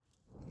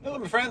Hello,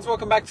 my friends.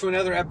 Welcome back to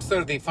another episode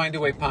of the Find a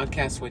Way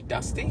podcast with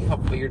Dusty.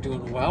 Hopefully you're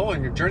doing well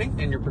on your journey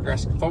and you're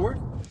progressing forward.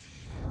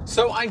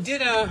 So I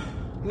did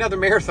another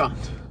marathon.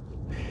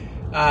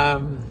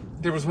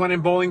 There was one in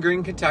Bowling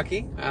Green,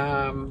 Kentucky,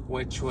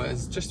 which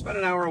was just about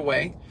an hour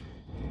away.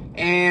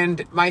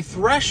 And my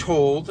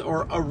threshold,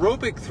 or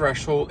aerobic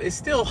threshold, is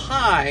still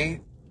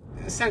high.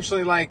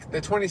 Essentially like the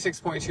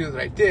 26.2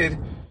 that I did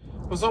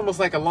was almost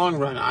like a long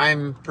run.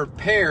 I'm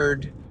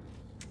prepared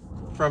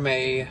from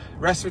a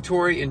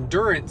respiratory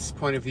endurance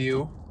point of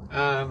view,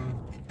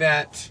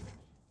 that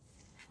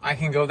I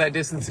can go that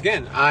distance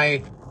again.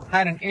 I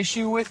had an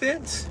issue with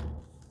it.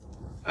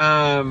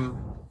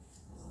 Some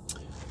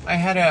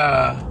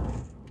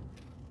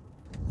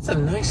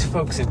nice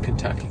folks in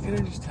Kentucky, can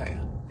I just tell you?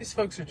 These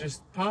folks are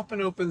just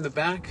popping open the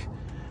back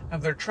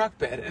of their truck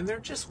bed and they're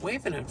just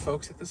waving at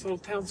folks at this little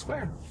town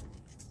square.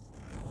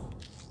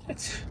 I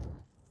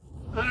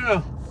don't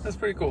know, that's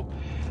pretty cool.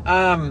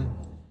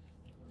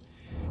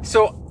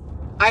 So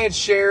I had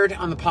shared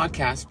on the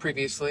podcast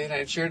previously, and I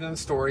had shared in the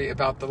story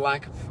about the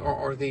lack of,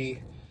 or the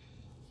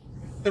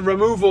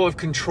removal of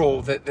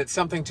control that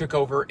something took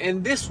over.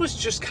 And this was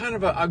just kind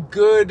of a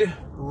good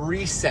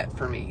reset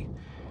for me.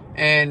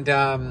 And,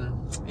 I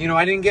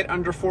didn't get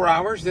under 4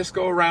 hours this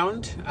go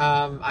around.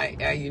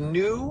 I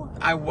knew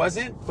I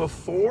wasn't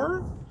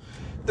before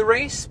the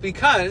race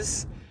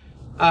because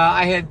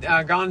I had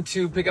gone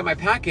to pick up my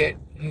packet.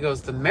 He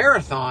goes, "The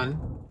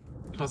marathon?"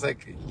 I was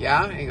like,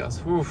 "Yeah." He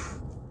goes, "Oof."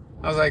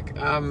 I was like,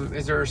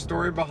 "Is there a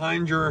story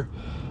behind your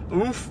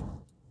oof?"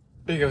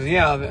 He goes,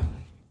 "Yeah,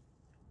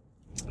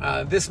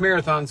 this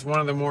marathon's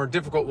one of the more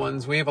difficult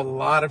ones. We have a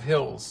lot of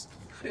hills."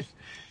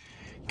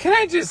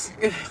 Can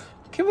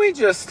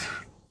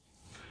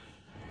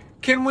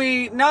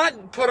we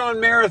not put on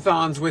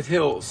marathons with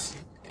hills?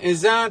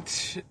 Is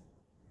that,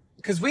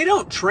 because we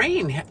don't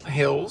train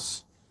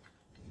hills.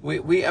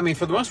 I mean,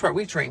 for the most part,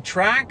 we train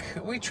track,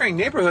 we train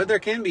neighborhood. There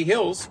can be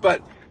hills,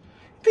 but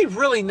it'd be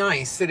really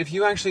nice that if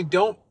you actually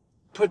don't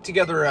put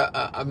together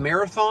a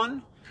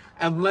marathon,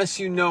 unless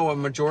you know a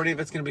majority of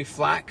it's going to be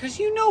flat, because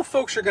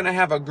folks are going to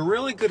have a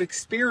really good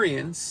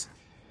experience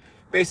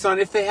based on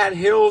if they had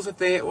hills,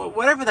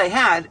 whatever they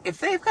had. If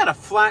they've got a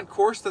flat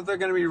course that they're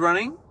going to be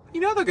running,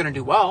 they're going to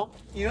do well.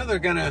 They're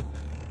going to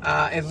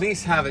at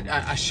least have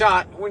a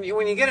shot. When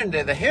you get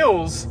into the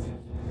hills,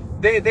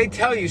 they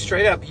tell you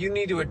straight up, you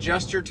need to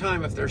adjust your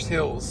time if there's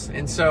hills.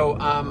 And so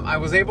I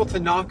was able to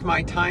knock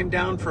my time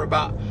down for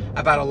about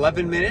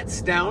 11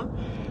 minutes down.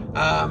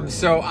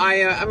 So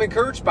I'm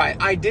encouraged by it.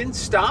 I didn't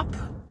stop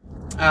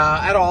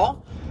at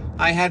all.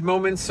 I had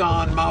moments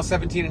on mile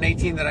 17 and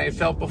 18 that I had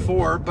felt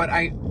before, but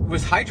I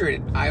was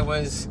hydrated. I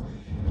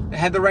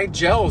had the right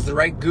gels, the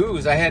right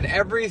goos. I had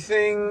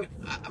everything.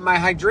 My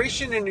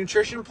hydration and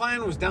nutrition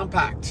plan was down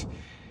packed.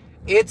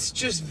 It's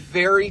just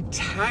very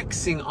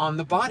taxing on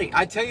the body.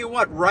 I tell you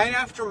what, right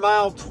after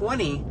mile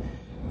 20,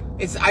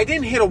 I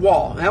didn't hit a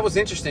wall. That was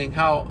interesting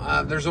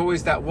how there's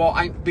always that wall.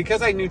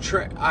 Because I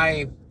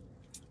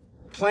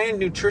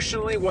planned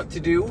nutritionally what to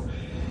do.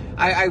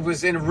 I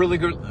was in a really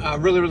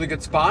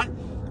good spot.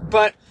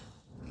 But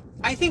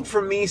I think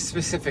for me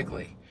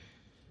specifically,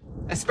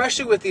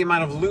 especially with the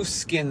amount of loose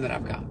skin that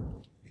I've got,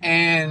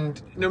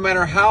 and no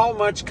matter how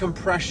much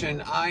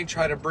compression I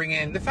try to bring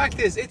in, the fact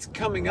is it's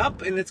coming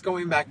up and it's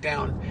going back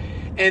down.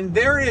 And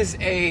there is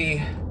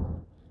a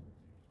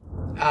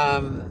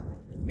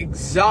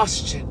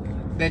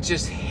exhaustion that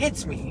just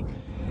hits me.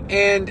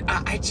 And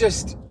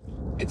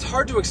it's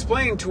hard to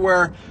explain to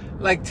where,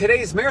 like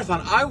today's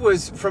marathon, I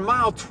was from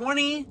mile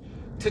 20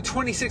 to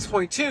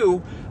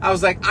 26.2. I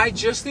was like, I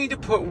just need to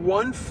put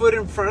one foot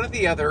in front of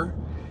the other,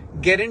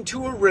 get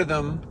into a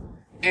rhythm,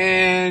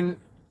 and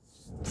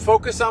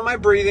focus on my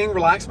breathing,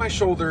 relax my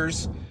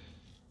shoulders.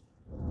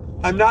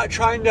 I'm not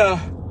trying to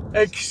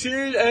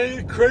exceed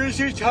any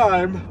crazy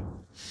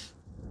time.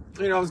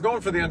 I was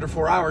going for the under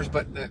 4 hours,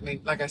 but I mean,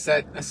 like I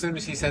said, as soon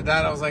as he said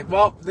that, I was like,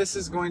 well, this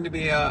is going to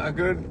be a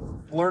good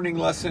learning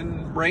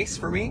lesson race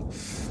for me,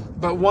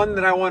 but one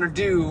that I want to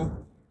do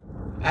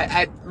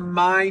at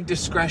my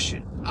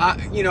discretion.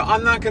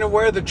 I'm not going to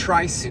wear the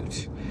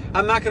tri-suit.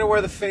 I'm not going to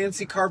wear the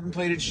fancy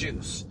carbon-plated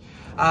shoes.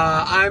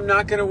 I'm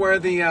not going to wear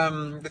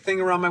the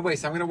thing around my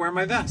waist. I'm going to wear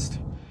my vest.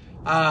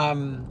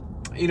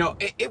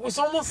 It was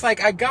almost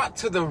like I got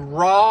to the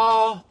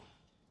raw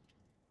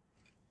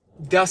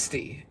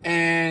Dusty,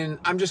 and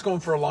I'm just going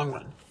for a long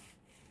run.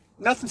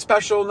 Nothing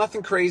special,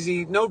 nothing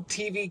crazy, no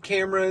TV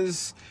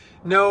cameras,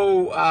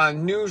 no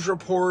news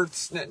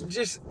reports,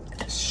 just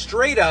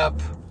straight up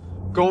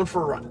going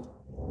for a run.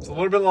 It's a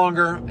little bit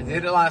longer. I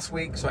did it last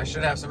week, so I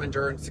should have some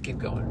endurance to keep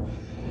going.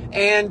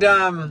 And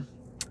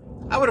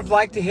I would have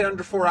liked to hit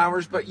under 4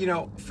 hours, but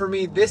for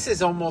me, this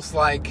is almost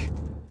like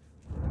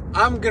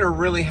I'm going to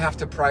really have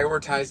to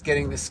prioritize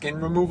getting the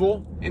skin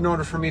removal in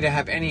order for me to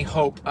have any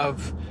hope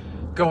of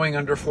going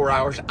under 4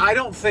 hours. I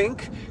don't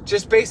think,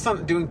 just based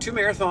on doing 2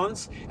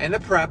 marathons and the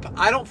prep,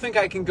 I don't think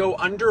I can go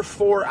under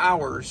 4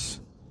 hours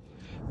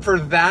for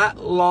that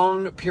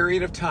long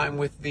period of time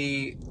with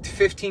the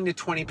 15 to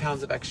 20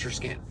 pounds of extra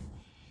skin.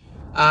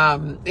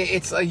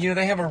 It's,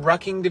 they have a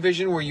rucking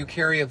division where you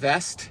carry a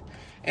vest,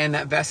 and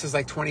that vest is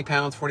like 20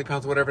 pounds, 40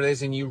 pounds, whatever it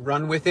is, and you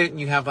run with it, and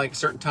you have like a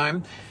certain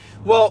time.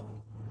 Well,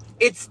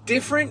 it's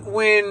different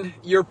when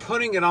you're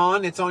putting it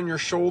on, it's on your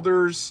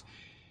shoulders,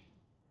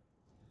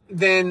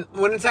 than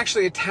when it's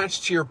actually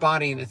attached to your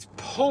body and it's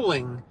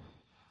pulling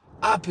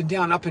up and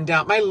down, up and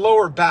down. My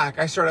lower back,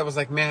 I was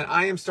like, man,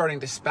 I am starting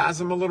to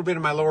spasm a little bit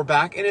in my lower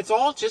back, and it's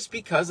all just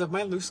because of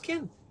my loose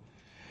skin.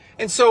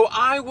 And so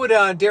I would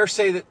dare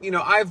say that,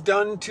 I've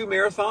done 2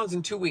 marathons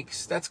in 2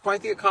 weeks. That's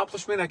quite the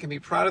accomplishment. I can be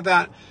proud of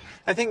that.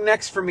 I think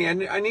next for me,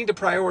 I need to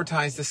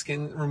prioritize the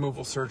skin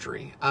removal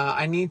surgery.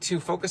 I need to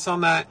focus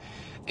on that.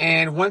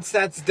 And once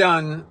that's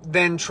done,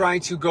 then try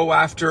to go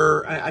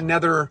after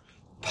another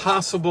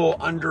possible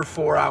under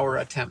 4-hour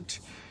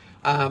attempt.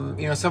 Some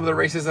of the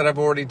races that I've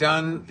already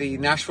done, the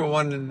Nashville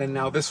one, and then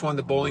now this one,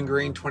 the Bowling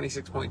Green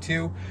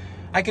 26.2,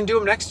 I can do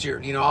them next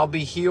year. I'll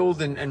be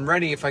healed and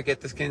ready if I get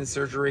the skin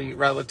surgery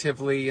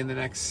relatively in the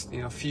next,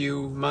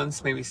 few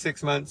months, maybe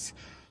 6 months.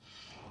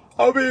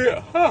 I'll be,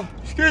 I'll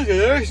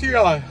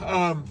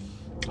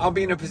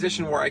be in a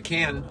position where I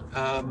can,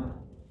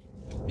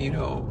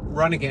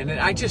 run again. And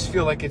I just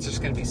feel like it's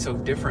just going to be so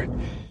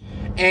different.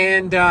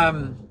 And,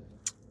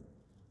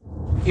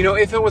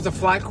 if it was a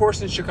flat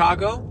course in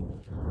Chicago,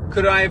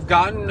 could I have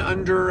gotten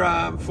under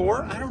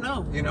 4? I don't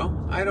know.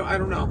 I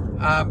don't know.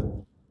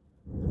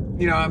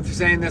 I'm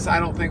saying this. I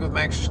don't think with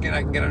my extra skin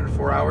I can get under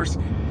 4 hours.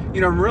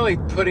 I'm really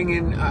putting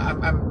in.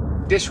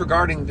 I'm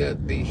disregarding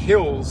the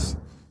hills.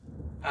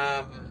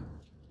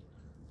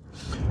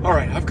 All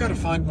right, I've got to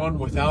find one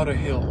without a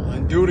hill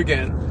and do it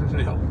again.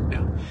 No.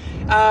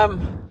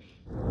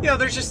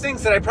 There's just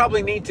things that I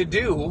probably need to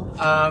do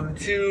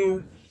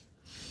to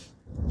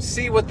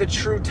see what the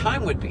true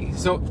time would be.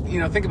 So,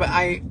 think about,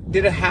 I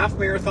did a half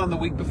marathon the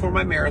week before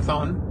my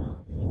marathon.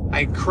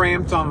 I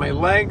cramped on my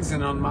legs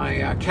and on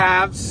my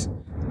calves,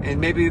 and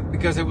maybe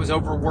because it was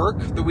overwork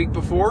the week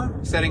before,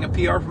 setting a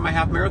PR for my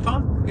half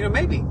marathon,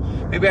 maybe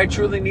I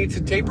truly need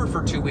to taper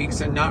for 2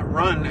 weeks and not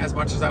run as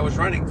much as I was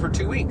running for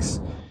 2 weeks.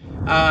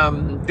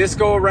 This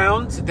go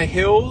around, the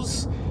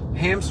hills,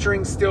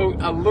 hamstring still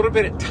a little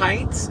bit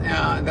tight,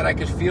 that I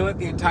could feel it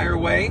the entire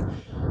way.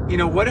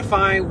 What if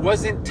I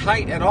wasn't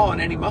tight at all in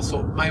any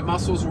muscle? My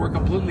muscles were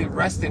completely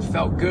rested,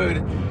 felt good,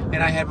 and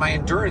I had my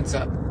endurance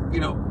up.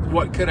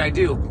 What could I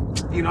do?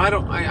 I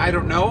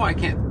don't know. I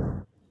can't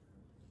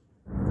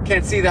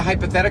see the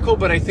hypothetical,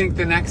 but I think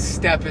the next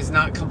step is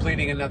not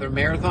completing another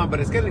marathon, but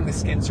it's getting the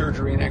skin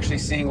surgery and actually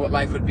seeing what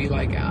life would be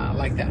like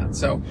that.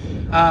 So,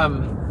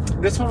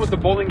 this one was the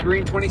Bowling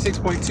Green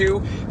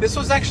 26.2. This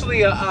was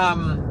actually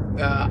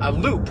a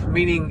loop,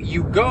 meaning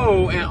you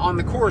go on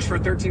the course for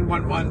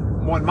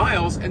 13.1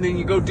 miles, and then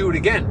you go do it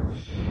again.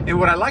 And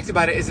what I liked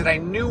about it is that I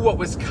knew what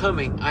was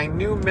coming. I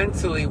knew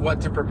mentally what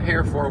to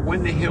prepare for,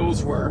 when the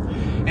hills were.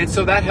 And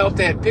so that helped.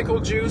 They had pickle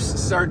juice,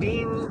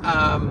 sardine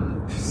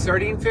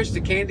fish,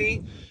 the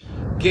candy,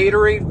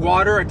 Gatorade,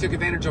 water. I took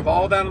advantage of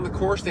all that on the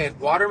course. They had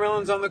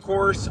watermelons on the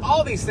course.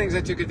 All these things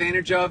I took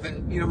advantage of.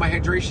 And, my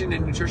hydration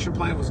and nutrition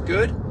plan was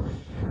good.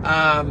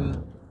 I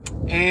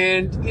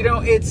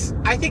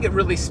think it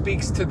really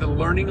speaks to the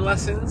learning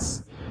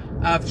lessons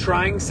of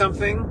trying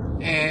something.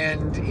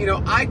 And,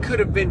 I could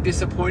have been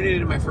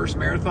disappointed in my first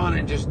marathon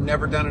and just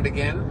never done it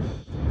again.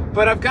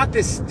 But I've got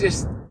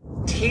this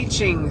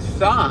teaching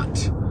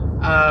thought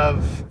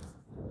of,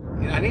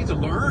 I need to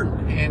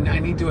learn and I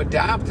need to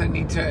adapt. I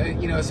need to,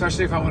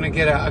 especially if I want to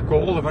get a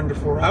goal of under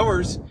 4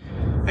 hours,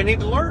 I need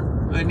to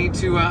learn. I need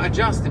to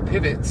adjust and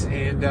pivot.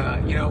 And,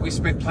 we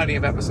spent plenty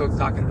of episodes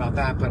talking about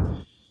that. But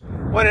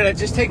wanted to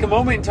just take a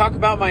moment and talk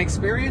about my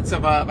experience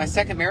of my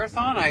second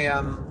marathon. I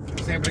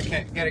was able to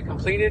get it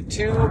completed.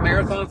 2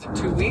 marathons in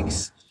 2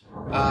 weeks.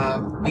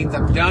 Means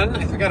I'm done.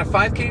 I got a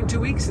 5K in 2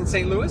 weeks in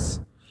St. Louis.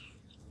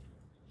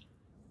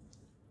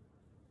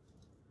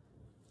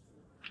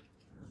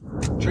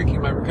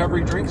 Drinking my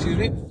recovery drink,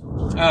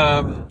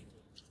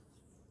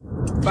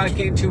 5K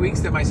in 2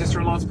 weeks that my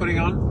sister-in-law is putting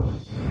on.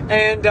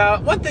 And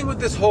one thing with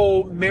this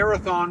whole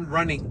marathon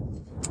running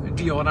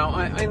deal, and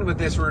I'll end with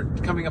this, we're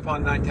coming up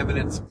on 9-10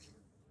 minutes.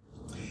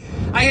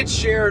 I had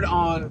shared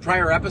on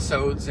prior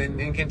episodes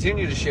and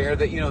continue to share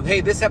that,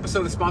 hey, this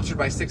episode is sponsored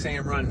by 6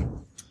 a.m.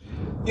 Run.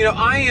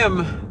 I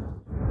am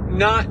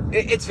not,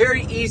 it's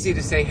very easy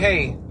to say,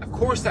 hey, of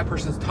course that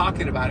person's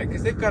talking about it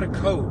because they've got a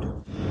code.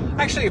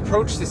 I actually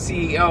approached the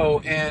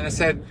CEO and I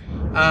said,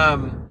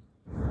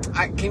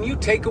 can you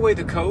take away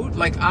the code?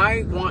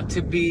 I want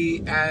to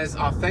be as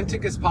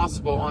authentic as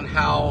possible on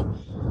how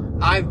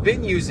I've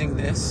been using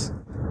this.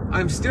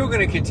 I'm still going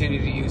to continue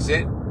to use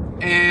it.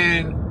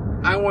 And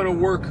I want to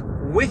work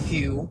with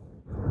you.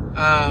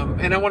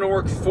 And I want to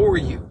work for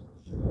you.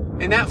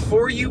 And that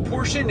for you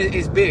portion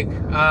is big.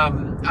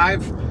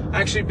 I've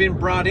actually been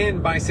brought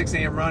in by 6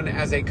 a.m. Run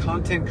as a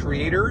content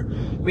creator,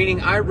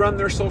 meaning I run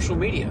their social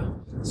media.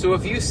 So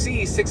if you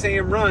see 6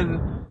 a.m.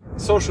 Run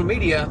social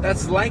media,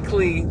 that's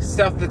likely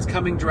stuff that's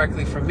coming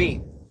directly from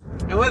me.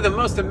 And one of the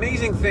most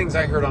amazing things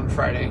I heard on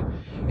Friday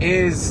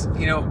is,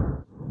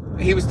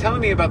 he was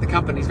telling me about the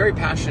company. He's very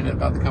passionate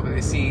about the company,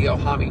 the CEO,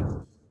 Hami.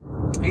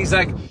 He's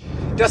like,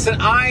 Dustin,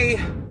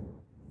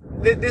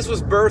 this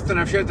was birthed, and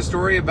I've shared the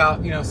story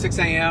about, 6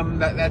 a.m.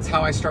 That's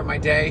how I start my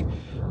day.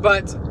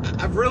 But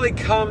I've really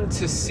come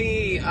to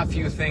see a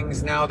few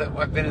things now that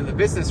I've been in the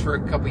business for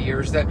a couple of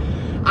years, that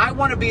I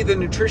want to be the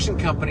nutrition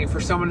company for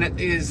someone that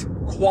is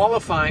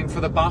qualifying for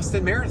the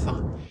Boston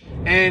Marathon.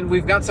 And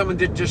we've got someone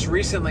that just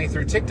recently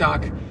through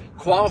TikTok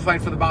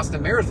qualified for the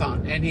Boston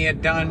Marathon, and he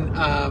had done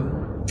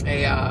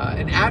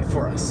an ad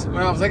for us.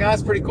 Well, I was like,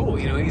 that's pretty cool.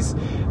 He's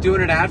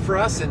doing an ad for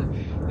us,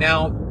 and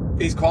now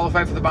he's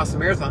qualified for the Boston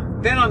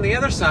Marathon. Then on the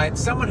other side,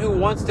 someone who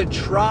wants to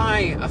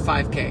try a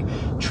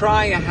 5K,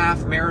 try a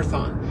half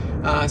marathon.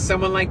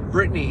 Someone like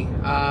Brittany,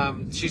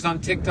 she's on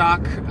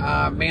TikTok,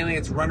 mainly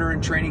it's Runner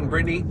in Training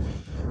Brittany.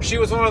 She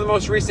was one of the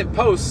most recent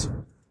posts,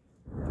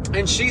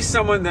 and she's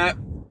someone that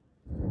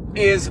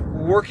is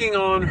working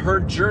on her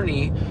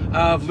journey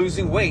of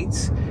losing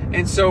weight.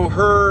 And so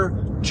her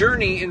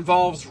journey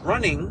involves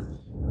running,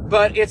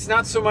 but it's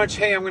not so much,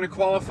 hey, I'm going to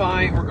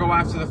qualify or go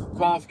after the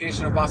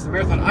qualification of Boston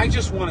Marathon. I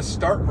just want to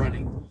start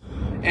running.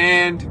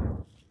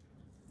 And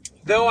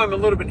though I'm a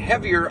little bit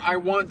heavier, I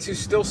want to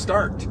still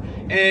start.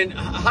 And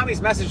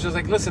Hami's message was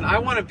like, listen, I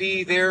want to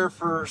be there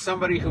for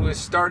somebody who is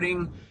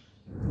starting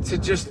to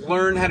just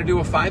learn how to do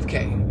a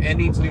 5K and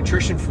needs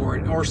nutrition for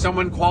it, or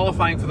someone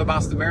qualifying for the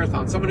Boston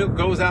Marathon, someone who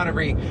goes out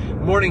every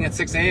morning at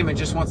 6 a.m. and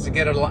just wants to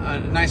get a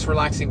nice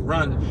relaxing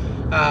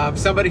run,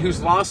 somebody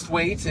who's lost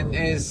weight and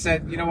has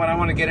said, you know what, I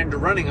want to get into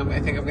running, I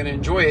think I'm going to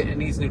enjoy it, and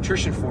needs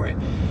nutrition for it.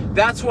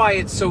 That's why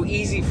it's so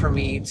easy for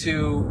me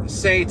to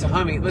say to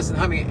Hami, listen,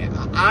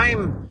 Hami,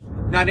 I'm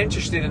not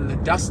interested in the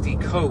dusty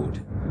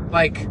code.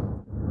 Like,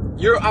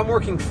 I'm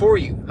working for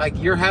you. Like,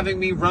 you're having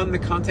me run the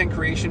content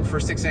creation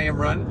for 6 a.m.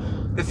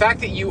 run. The fact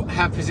that you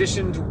have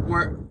positioned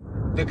where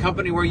the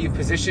company where you've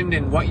positioned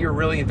and what you're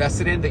really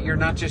invested in, that you're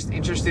not just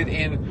interested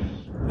in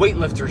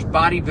weightlifters,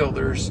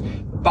 bodybuilders,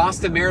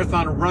 Boston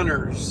Marathon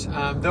runners,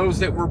 those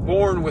that were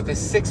born with a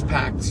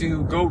six-pack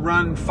to go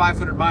run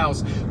 500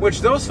 miles,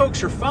 which those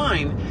folks are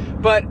fine,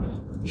 but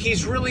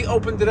he's really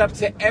opened it up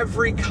to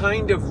every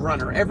kind of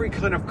runner, every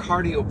kind of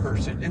cardio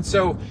person. And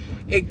so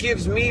it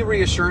gives me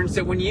reassurance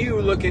that when you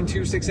look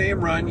into 6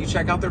 a.m. Run, you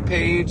check out their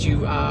page,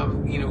 you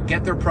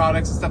get their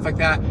products and stuff like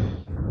that.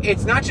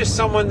 It's not just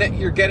someone that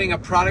you're getting a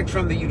product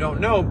from that you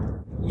don't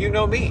know. You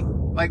know me.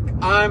 Like,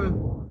 I'm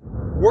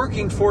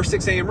working for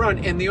 6 a.m. Run,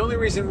 and the only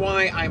reason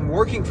why I'm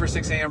working for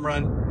 6 a.m.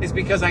 Run is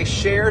because I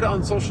shared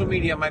on social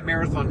media my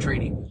marathon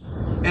training.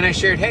 And I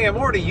shared, hey, I'm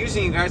already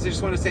using you guys. I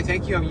just want to say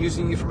thank you. I'm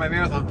using you for my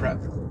marathon prep.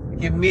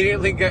 He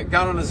immediately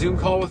got on a Zoom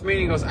call with me,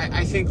 and he goes,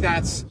 I think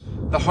that's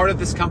the heart of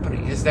this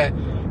company, is that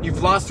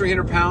you've lost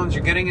 300 pounds.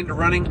 You're getting into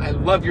running. I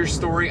love your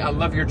story. I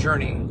love your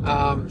journey.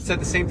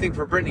 Said the same thing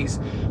for Brittany's.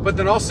 But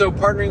then also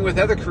partnering with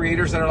other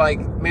creators that are like,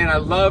 man, I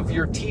love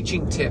your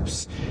teaching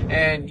tips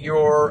and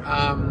your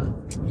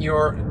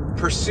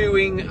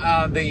pursuing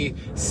the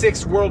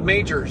 6 world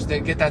majors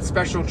that get that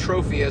special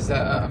trophy as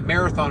a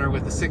marathoner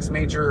with the 6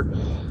 major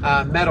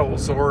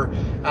medals, or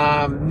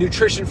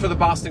nutrition for the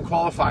Boston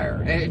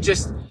qualifier.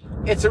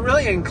 It's a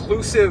really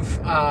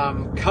inclusive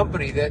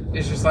company that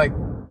is just like,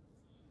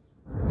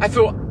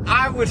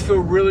 I would feel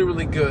really,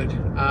 really good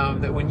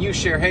that when you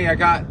share, hey, I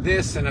got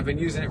this and I've been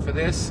using it for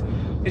this,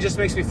 it just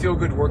makes me feel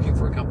good working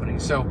for a company.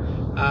 So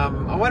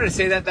I wanted to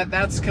say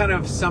that's kind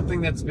of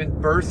something that's been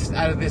birthed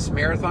out of this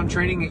marathon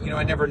training.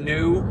 I never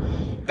knew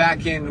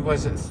back in,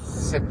 was it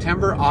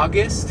September,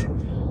 August,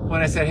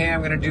 when I said, hey,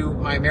 I'm going to do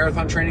my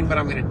marathon training, but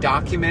I'm going to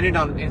document it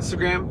on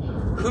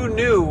Instagram. Who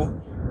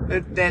knew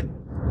that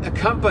a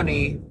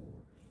company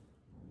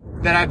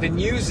that I've been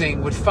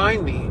using would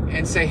find me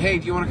and say, hey,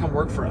 do you want to come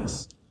work for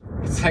us?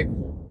 It's like,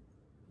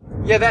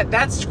 yeah,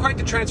 that's quite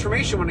the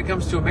transformation when it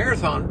comes to a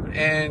marathon,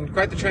 and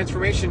quite the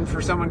transformation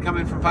for someone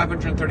coming from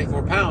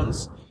 534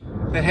 pounds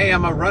that, hey,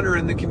 I'm a runner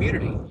in the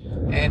community.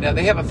 And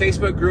they have a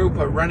Facebook group,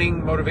 a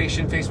running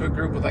motivation Facebook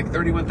group with like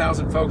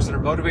 31,000 folks that are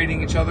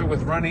motivating each other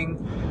with running.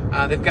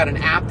 They've got an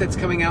app that's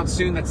coming out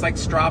soon that's like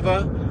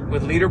Strava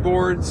with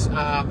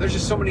leaderboards. There's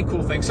just so many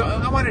cool things. So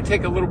I want to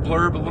take a little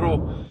blurb, a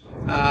little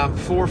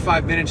 4 or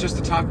 5 minutes just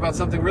to talk about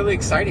something really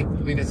exciting.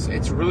 I mean,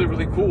 it's really,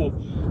 really cool.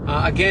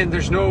 Again,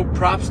 there's no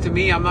props to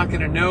me. I'm not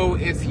going to know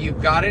if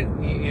you've got it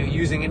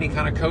using any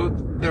kind of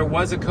code. There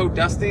was a code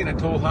Dusty, and I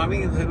told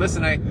Hami,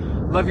 listen, I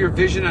love your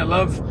vision. I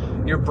love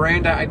your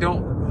brand. I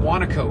don't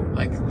want a code.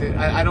 Like,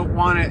 I don't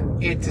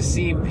want it to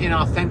seem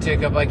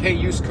inauthentic of like, hey,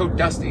 use code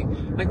Dusty.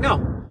 Like,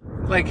 no.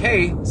 Like,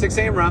 hey, 6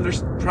 a.m. Run,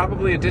 there's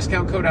probably a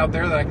discount code out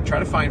there that I can try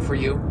to find for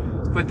you.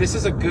 But this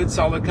is a good,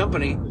 solid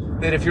company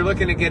that if you're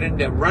looking to get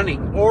into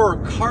running or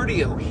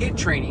cardio, HIIT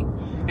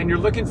training, and you're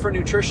looking for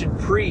nutrition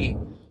pre,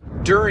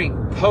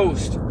 during,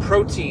 post,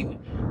 protein,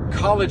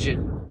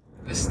 collagen,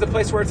 this is the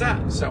place where it's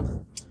at.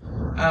 So,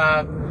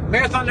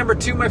 marathon number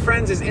 2, my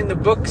friends, is in the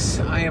books.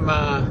 I am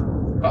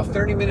about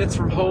 30 minutes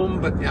from home,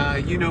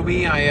 but you know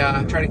me,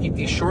 I try to keep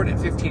these short at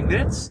 15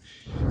 minutes.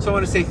 So I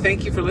want to say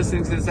thank you for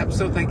listening to this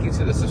episode. Thank you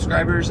to the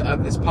subscribers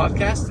of this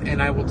podcast,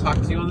 and I will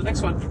talk to you on the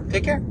next one.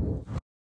 Take care.